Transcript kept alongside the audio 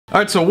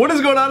Alright, so what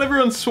is going on,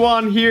 everyone?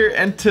 Swan here,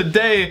 and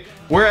today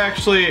we're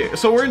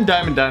we're in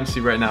Diamond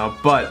Dynasty right now,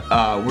 but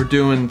we're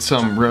doing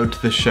some Road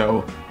to the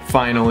Show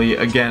finally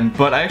again.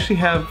 But I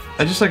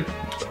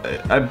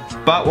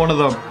bought one of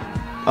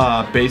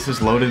the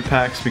bases loaded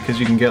packs because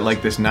you can get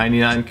like this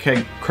 99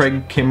 Craig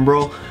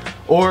Kimbrell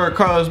or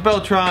Carlos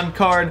Beltran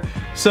card.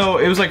 So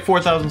it was like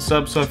 4,000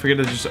 subs, so I figured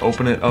to just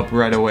open it up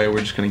right away. We're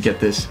just gonna get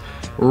this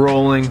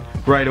rolling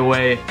right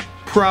away.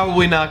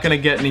 Probably not gonna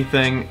get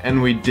anything,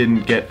 and we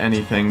didn't get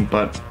anything,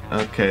 but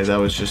okay, that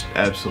was just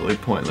absolutely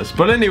pointless.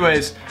 But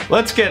anyways,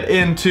 let's get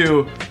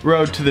into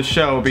Road to the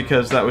Show,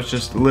 because that was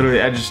just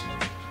literally,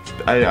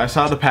 I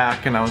saw the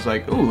pack and I was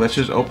like, ooh, let's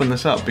just open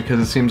this up, because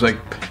it seems like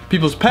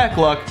people's pack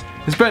luck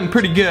has been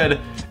pretty good.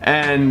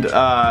 And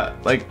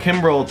like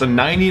Kimbrell, the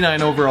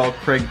 99 overall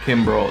Craig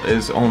Kimbrell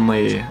is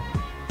only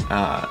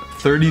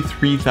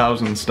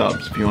 33,000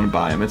 stubs if you want to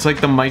buy him. It's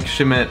like the Mike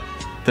Schmidt,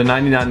 the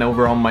 99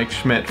 overall Mike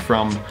Schmidt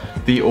from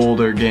the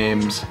older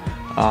games,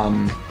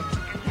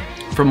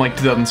 from like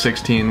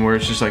 2016, where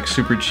it's just like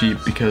super cheap,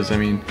 because I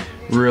mean,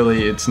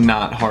 really, it's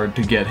not hard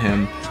to get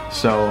him.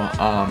 So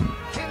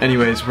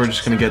anyways, we're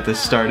just gonna get this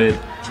started.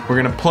 We're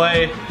gonna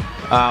play.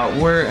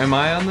 Where am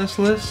I on this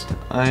list?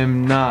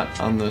 I'm not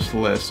on this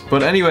list.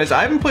 But anyways,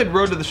 I haven't played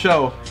Road to the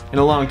Show in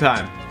a long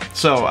time.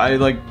 So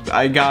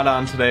I got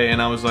on today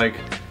and I was like,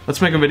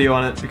 let's make a video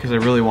on it, because I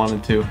really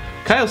wanted to.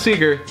 Kyle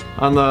Seager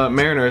on the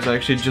Mariners, I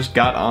actually just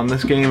got on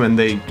this game and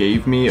they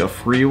gave me a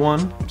free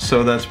one,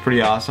 so that's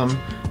pretty awesome.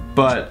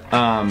 But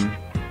alright,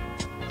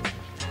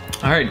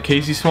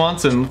 Casey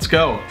Swanson, let's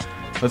go.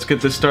 Let's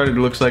get this started. It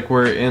looks like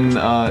we're in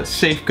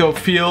Safeco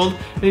Field,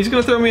 and he's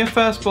gonna throw me a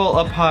fastball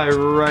up high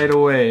right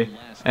away,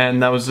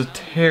 and that was a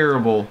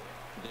terrible,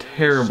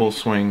 terrible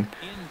swing.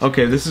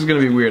 Okay, this is gonna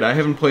be weird. I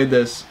haven't played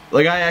this,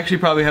 like, I actually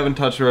probably haven't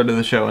touched Road to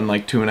the Show in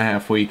like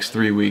 2.5 weeks,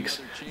 3 weeks,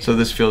 so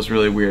this feels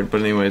really weird.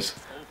 But anyways,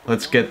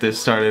 let's get this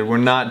started. We're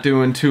not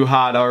doing too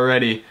hot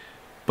already,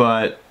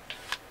 but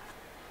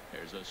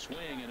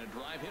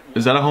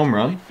is that a home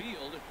run?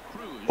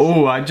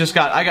 Oh, I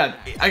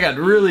got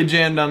really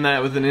jammed on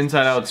that with an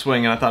inside-out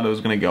swing, and I thought it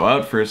was gonna go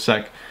out for a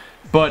sec,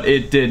 but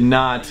it did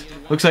not.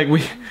 Looks like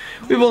we've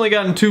only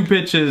gotten 2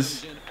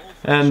 pitches,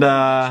 and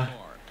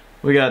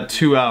we got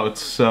 2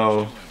 outs,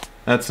 so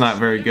that's not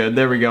very good.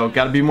 There we go.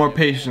 Gotta be more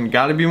patient.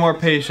 Gotta be more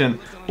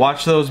patient.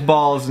 Watch those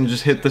balls and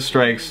just hit the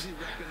strikes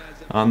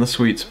on the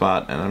sweet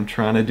spot, and I'm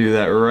trying to do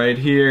that right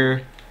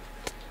here.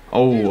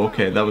 Oh,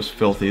 okay, that was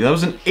filthy. That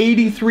was an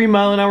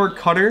 83-mile-an-hour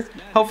cutter.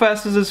 How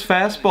fast is this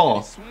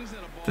fastball?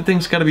 That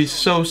thing's gotta be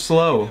so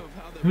slow.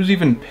 Who's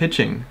even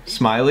pitching?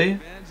 Smiley?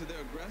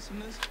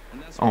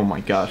 Oh my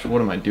gosh,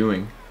 what am I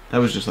doing? That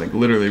was just like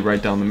literally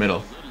right down the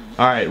middle.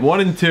 Alright,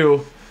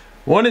 1-2.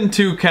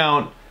 1-2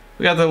 count.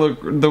 We got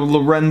the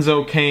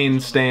Lorenzo Cain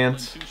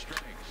stance.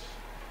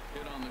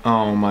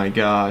 Oh my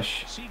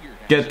gosh.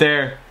 Get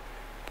there.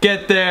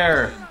 Get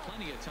there.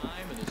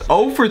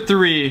 0 for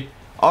 3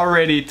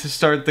 already to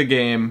start the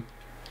game.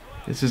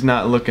 This is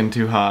not looking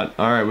too hot.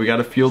 Alright, we got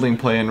a fielding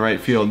play in right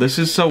field. This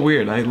is so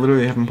weird. I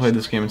literally haven't played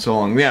this game in so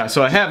long. Yeah,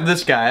 so I have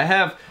this guy.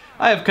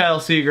 I have Kyle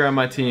Seager on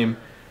my team.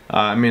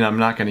 I mean, I'm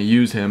not going to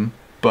use him,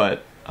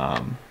 but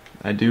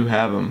I do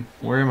have him.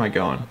 Where am I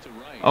going?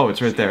 Oh,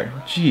 it's right there.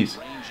 Jeez.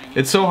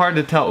 It's so hard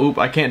to tell. Oop,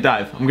 I can't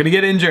dive. I'm gonna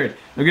get injured.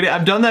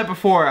 I've done that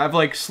before. I've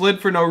like slid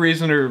for no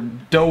reason or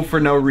dove for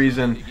no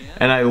reason,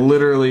 and I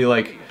literally,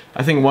 like,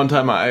 I think one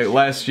time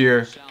last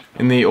year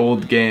in the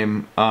old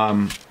game,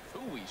 oh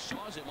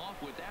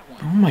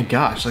my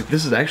gosh, like,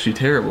 this is actually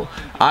terrible.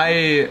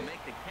 I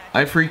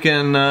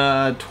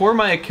freaking tore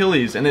my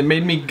Achilles, and it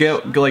made me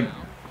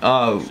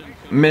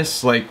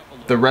miss like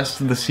the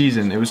rest of the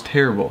season. It was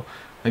terrible.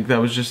 Like,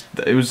 that was just,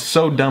 it was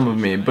so dumb of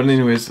me. But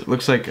anyways, it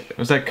looks like,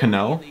 was that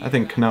Cano? I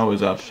think Cano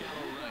is up.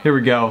 Here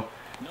we go.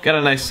 Got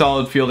a nice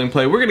solid fielding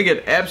play. We're gonna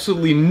get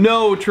absolutely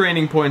no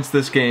training points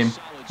this game.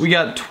 We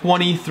got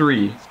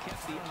 23.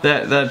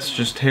 That's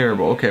just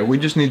terrible. Okay, we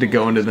just need to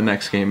go into the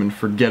next game and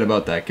forget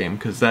about that game,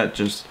 because that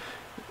just,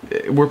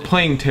 we're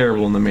playing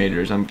terrible in the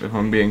majors, if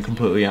I'm being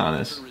completely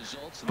honest.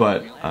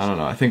 But I don't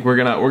know. I think we're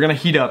gonna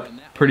heat up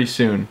pretty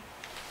soon.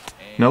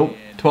 Nope.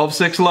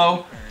 12-6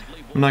 low.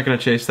 I'm not gonna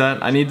chase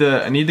that. I need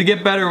to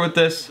get better with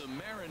this.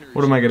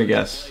 What am I gonna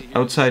guess?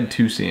 Outside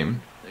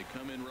 2-seam.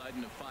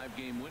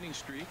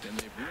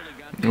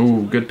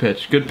 Ooh, good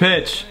pitch. Good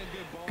pitch.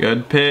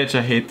 Good pitch.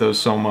 I hate those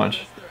so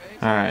much.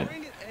 All right,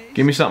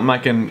 give me something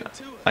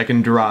I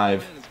can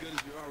drive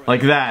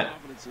like that.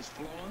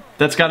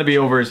 That's got to be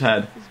over his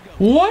head.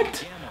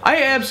 What?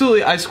 I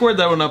scored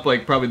that one up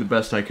like probably the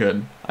best I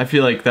could. I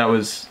feel like that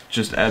was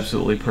just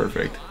absolutely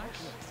perfect,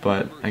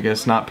 but I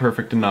guess not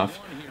perfect enough.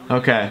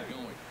 Okay.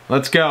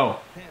 Let's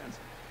go.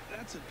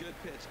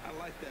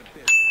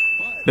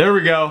 There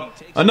we go.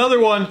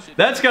 Another one.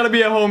 That's got to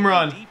be a home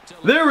run.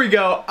 There we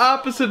go.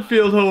 Opposite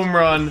field home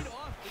run.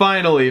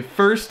 Finally.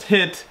 First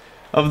hit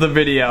of the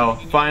video.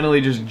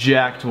 Finally just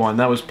jacked one.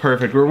 That was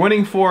perfect. We're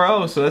winning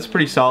 4-0, so that's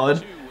pretty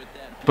solid.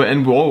 But,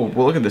 and whoa,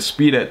 look at the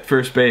speed at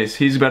first base.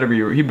 He better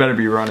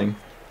be running.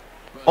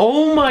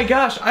 Oh my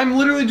gosh, I'm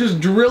literally just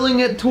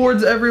drilling it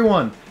towards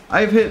everyone.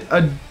 I've hit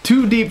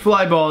 2 deep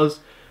fly balls,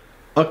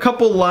 a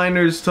couple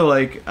liners to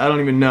like, I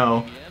don't even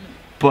know.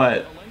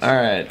 But,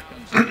 alright.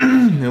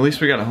 At least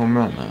we got a home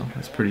run though.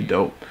 That's pretty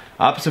dope.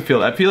 Opposite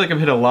field. I feel like I've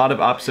hit a lot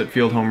of opposite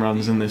field home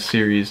runs in this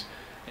series.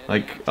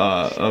 Like,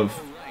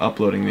 of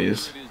uploading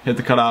these. Hit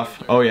the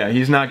cutoff. Oh yeah,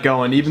 he's not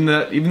going. Even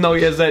though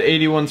he has that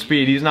 81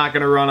 speed, he's not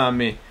gonna run on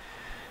me.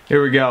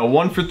 Here we go.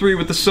 1 for 3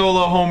 with the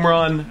solo home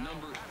run.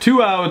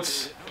 2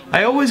 outs.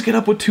 I always get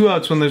up with 2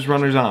 outs when there's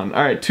runners on.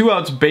 Alright, 2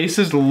 outs,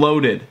 bases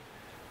loaded.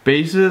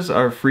 Bases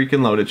are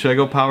freaking loaded. Should I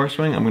go power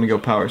swing? I'm gonna go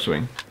power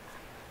swing.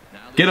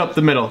 Get up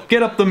the middle.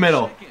 Get up the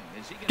middle.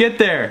 Get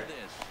there.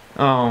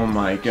 Oh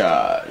my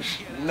gosh.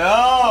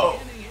 No!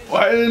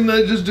 Why didn't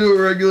I just do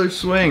a regular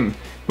swing?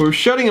 We were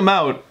shutting him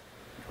out.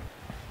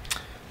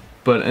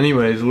 But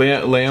anyways,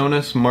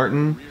 Leonis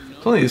Martin.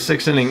 It's only the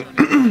 6th inning.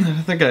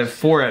 I think I have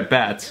 4 at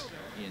bats.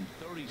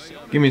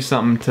 Give me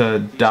something to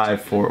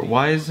dive for.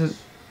 Why is it?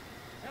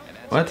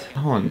 What?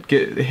 Hold on.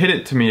 Hit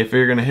it to me if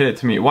you're gonna hit it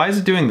to me. Why is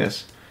it doing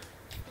this?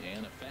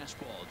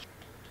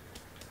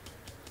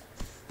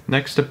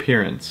 Next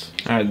appearance.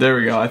 Alright, there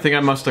we go. I think I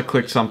must have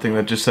clicked something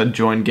that just said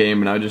join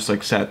game and I just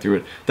like sat through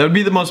it. That would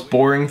be the most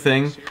boring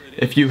thing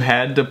if you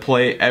had to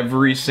play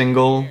every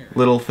single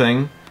little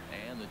thing.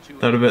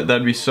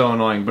 That'd be so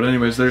annoying. But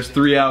anyways, there's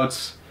 3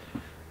 outs.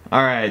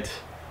 Alright.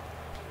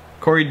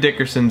 Corey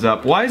Dickerson's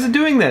up. Why is it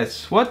doing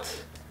this?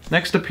 What?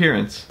 Next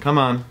appearance. Come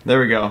on.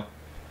 There we go.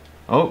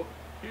 Oh.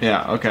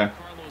 Yeah, okay.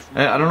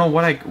 I don't know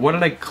what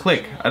did I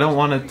click? I don't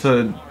want it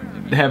to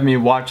have me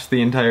watch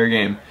the entire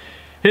game.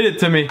 Hit it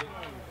to me.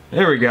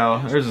 There we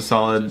go. There's a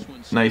solid,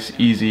 nice,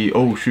 easy.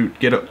 Oh shoot,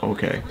 get up.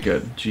 Okay,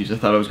 good. Jeez, I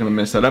thought I was gonna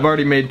miss that. I've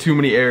already made too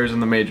many errors in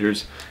the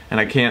majors, and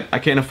I can't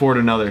afford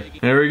another.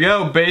 There we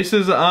go.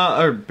 Bases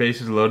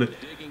loaded.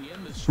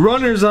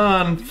 Runners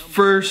on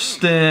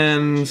first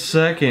and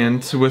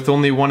second with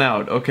only 1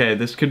 out. Okay,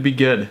 this could be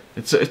good.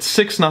 It's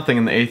 6-0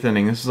 in the 8th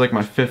inning. This is like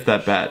my 5th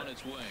at bat.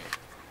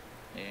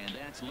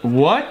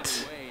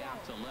 What?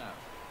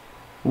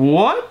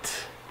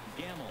 What?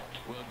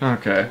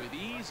 Okay.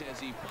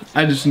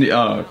 I just need,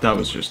 oh, that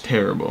was just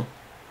terrible.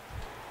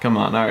 Come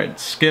on, alright,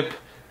 skip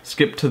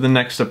to the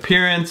next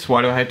appearance.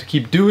 Why do I have to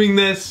keep doing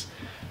this?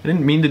 I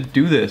didn't mean to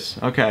do this.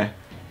 Okay.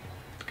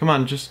 Come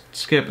on, just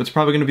skip. It's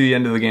probably going to be the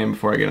end of the game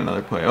before I get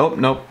another play. Oh,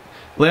 nope.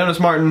 Leonis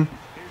Martin,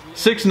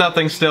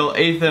 6-0 still,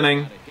 8th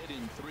inning.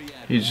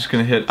 He's just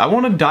going to hit. I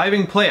want a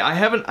diving play.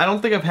 I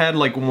don't think I've had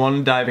like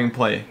 1 diving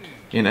play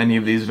in any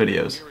of these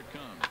videos.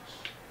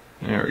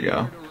 There we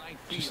go.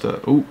 Just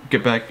ooh,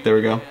 get back. There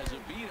we go.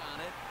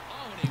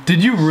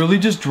 Did you really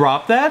just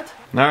drop that?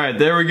 Alright,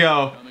 there we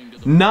go.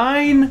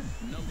 9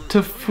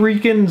 to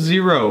freaking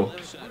 0.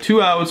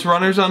 2 outs,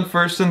 runners on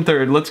first and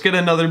third. Let's get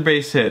another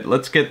base hit.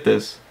 Let's get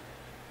this.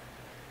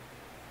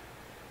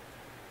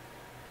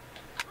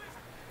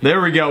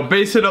 There we go.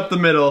 Base hit up the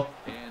middle.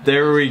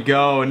 There we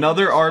go.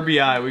 Another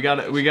RBI. We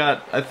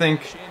got I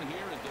think,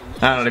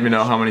 I don't even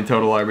know how many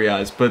total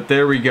RBIs, but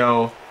there we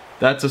go.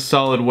 That's a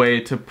solid way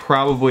to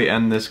probably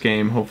end this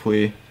game,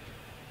 hopefully.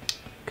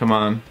 Come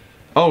on.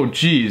 Oh,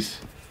 jeez.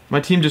 My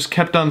team just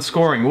kept on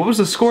scoring. What was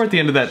the score at the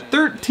end of that?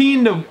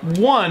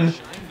 13-1.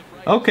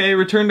 Okay,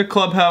 return to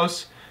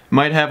clubhouse.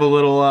 Might have a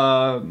little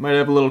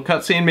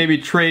cutscene. Maybe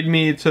trade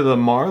me to the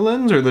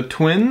Marlins or the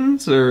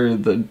Twins or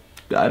the,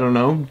 I don't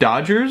know,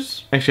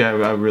 Dodgers.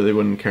 Actually, I really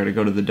wouldn't care to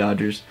go to the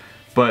Dodgers,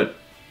 but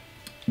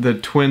the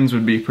Twins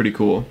would be pretty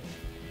cool.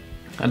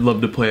 I'd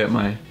love to play at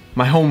my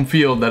home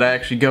field that I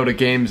actually go to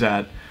games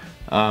at.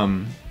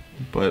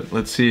 But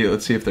let's see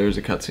if there's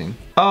a cutscene.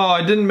 Oh,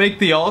 I didn't make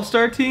the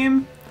All-Star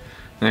team?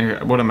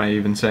 What am I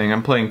even saying?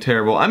 I'm playing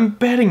terrible. I'm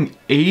batting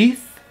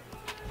 8th?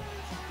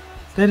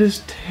 That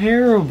is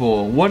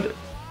terrible. What?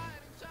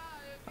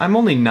 I'm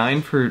only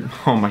 9 for,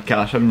 oh my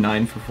gosh, I'm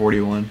 9 for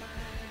 41.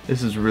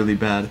 This is really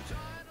bad.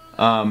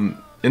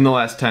 In the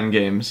last 10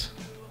 games.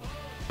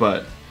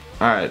 But,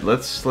 alright,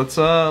 let's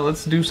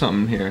do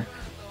something here.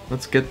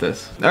 Let's get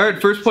this.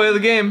 Alright, first play of the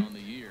game.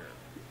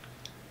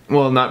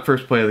 Well, not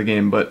first play of the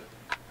game, but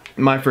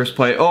my first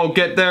play. Oh,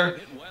 get there!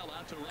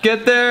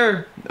 Get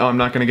there! Oh, I'm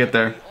not gonna get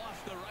there.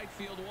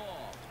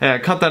 Hey, I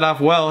cut that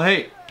off well.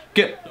 Hey,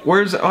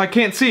 where's, oh, I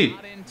can't see.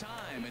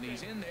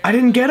 I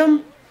didn't get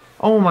him?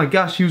 Oh my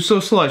gosh, he was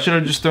so slow. I should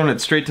have just thrown it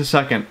straight to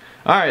second.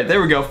 Alright,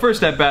 there we go.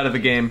 First at bat of the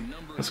game.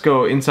 Let's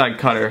go inside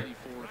cutter.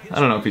 I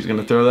don't know if he's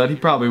gonna throw that. He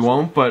probably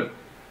won't, but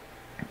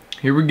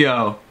here we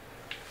go.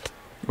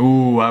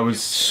 Ooh, I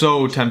was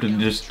so tempted to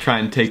just try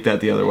and take that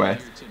the other way.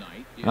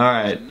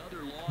 Alright,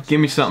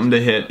 give me something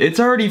to hit. It's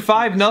already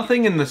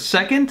 5-0 in the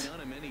second?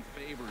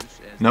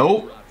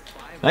 Nope.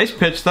 Nice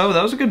pitch though.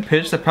 That was a good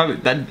pitch. That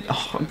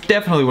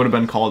definitely would have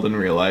been called in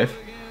real life.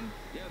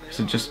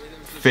 So it just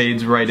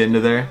fades right into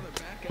there.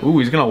 Ooh,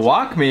 he's gonna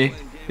walk me.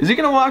 Is he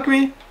gonna walk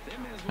me?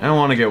 I don't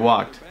want to get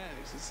walked.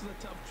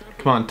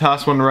 Come on,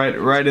 toss one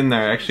right in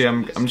there. Actually,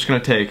 I'm just gonna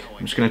take.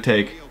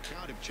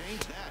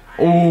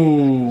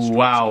 Ooh,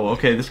 wow.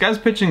 Okay, this guy's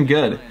pitching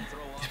good.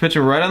 He's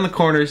pitching right on the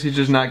corners. He's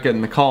just not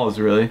getting the calls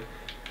really.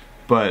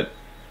 But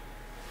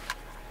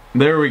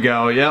There we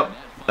go. Yep.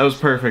 That was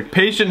perfect.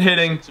 Patient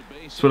hitting.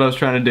 That's what I was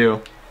trying to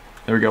do.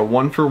 There we go.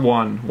 1 for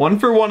 1. 1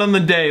 for 1 on the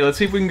day. Let's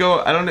see if we can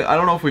go. I don't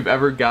know if we've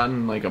ever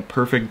gotten like a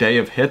perfect day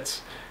of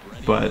hits,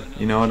 but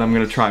you know what? I'm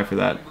gonna try for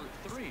that.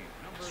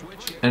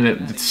 And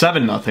it's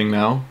 7-0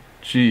 now.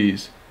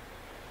 Jeez.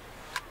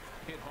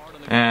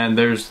 And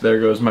there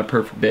goes my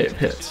perfect day of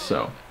hits.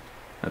 So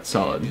that's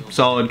solid.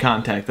 Solid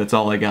contact. That's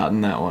all I got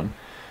in that one.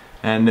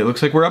 And it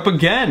looks like we're up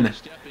again.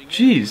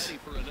 Jeez.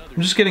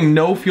 I'm just getting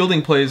no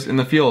fielding plays in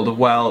the field.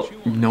 Well,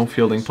 no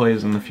fielding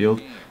plays in the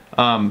field.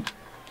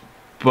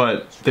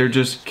 But they're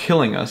just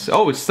killing us.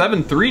 Oh, it's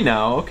 7-3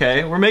 now.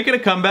 Okay, we're making a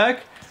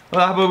comeback.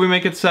 Well, how about we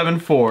make it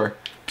 7-4?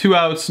 2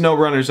 outs, no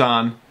runners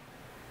on.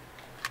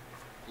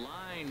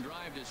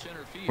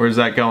 Where's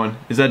that going?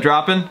 Is that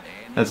dropping?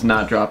 That's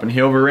not dropping.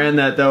 He overran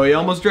that though. He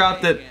almost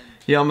dropped it.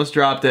 He almost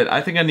dropped it.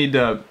 I think I need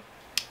to,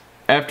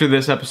 after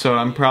this episode,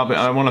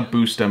 I want to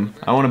boost him.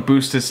 I want to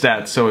boost his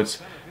stats so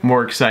it's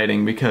more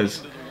exciting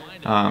because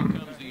I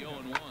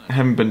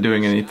haven't been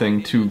doing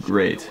anything too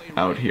great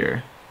out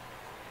here.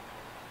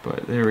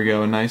 But there we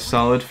go, a nice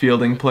solid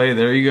fielding play.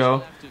 There you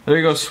go. There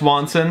you go,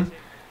 Swanson.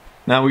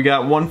 Now we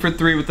got 1 for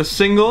 3 with a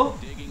single.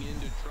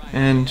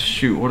 And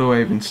shoot, what do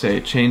I even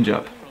say? Change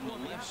up.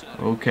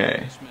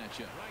 Okay.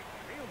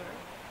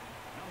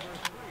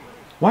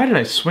 Why did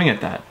I swing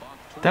at that?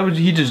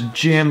 He just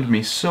jammed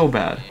me so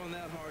bad.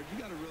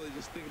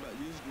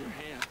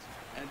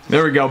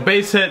 There we go,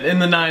 base hit in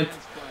the 9th.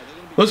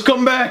 Let's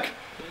come back!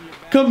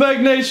 Come back,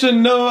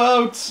 nation! No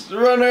outs!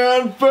 Runner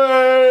on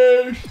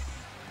first!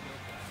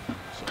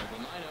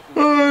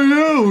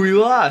 Oh no, we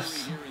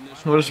lost.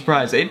 What a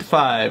surprise.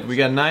 8-5. We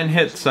got 9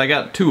 hits. I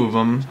got 2 of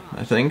them,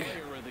 I think.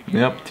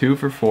 Yep, 2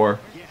 for 4.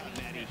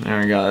 There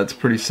we go. That's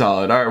pretty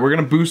solid. All right, we're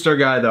gonna boost our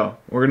guy though.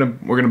 We're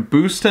gonna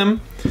boost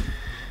him.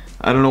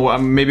 I don't know what.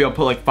 Maybe I'll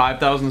put like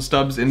 5,000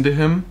 stubs into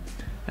him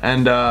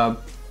and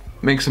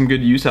make some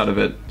good use out of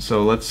it.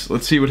 So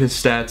let's see what his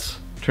stats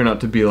turn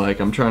out to be like.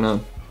 I'm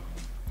trying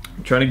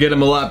to get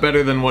him a lot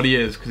better than what he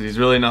is because he's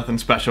really nothing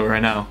special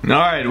right now. All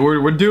right,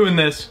 we're doing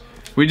this.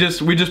 We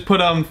just put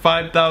on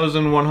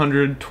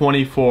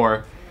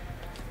 5,124,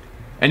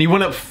 and he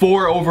went up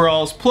 4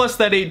 overalls plus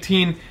that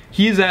 18.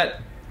 He's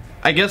at,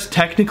 I guess,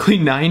 technically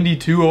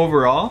 92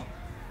 overall,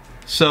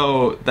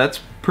 so that's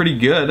pretty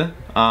good.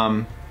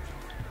 I'm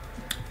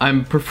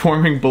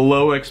performing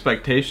below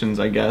expectations,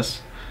 I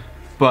guess,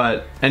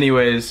 but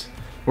anyways,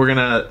 we're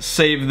gonna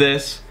save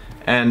this.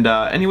 And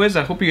anyways,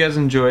 I hope you guys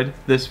enjoyed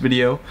this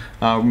video.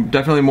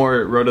 Definitely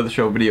more Road to the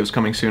Show videos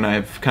coming soon.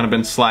 I've kind of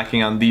been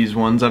slacking on these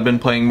ones. I've been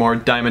playing more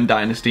Diamond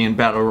Dynasty and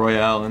Battle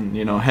Royale and,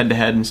 you know,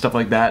 head-to-head and stuff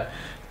like that.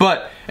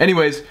 But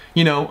anyways,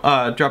 you know,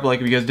 drop a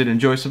like if you guys did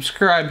enjoy.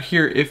 Subscribe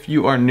here if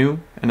you are new.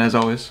 And as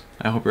always,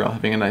 I hope you're all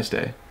having a nice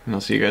day. And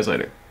I'll see you guys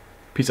later.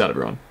 Peace out,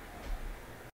 everyone.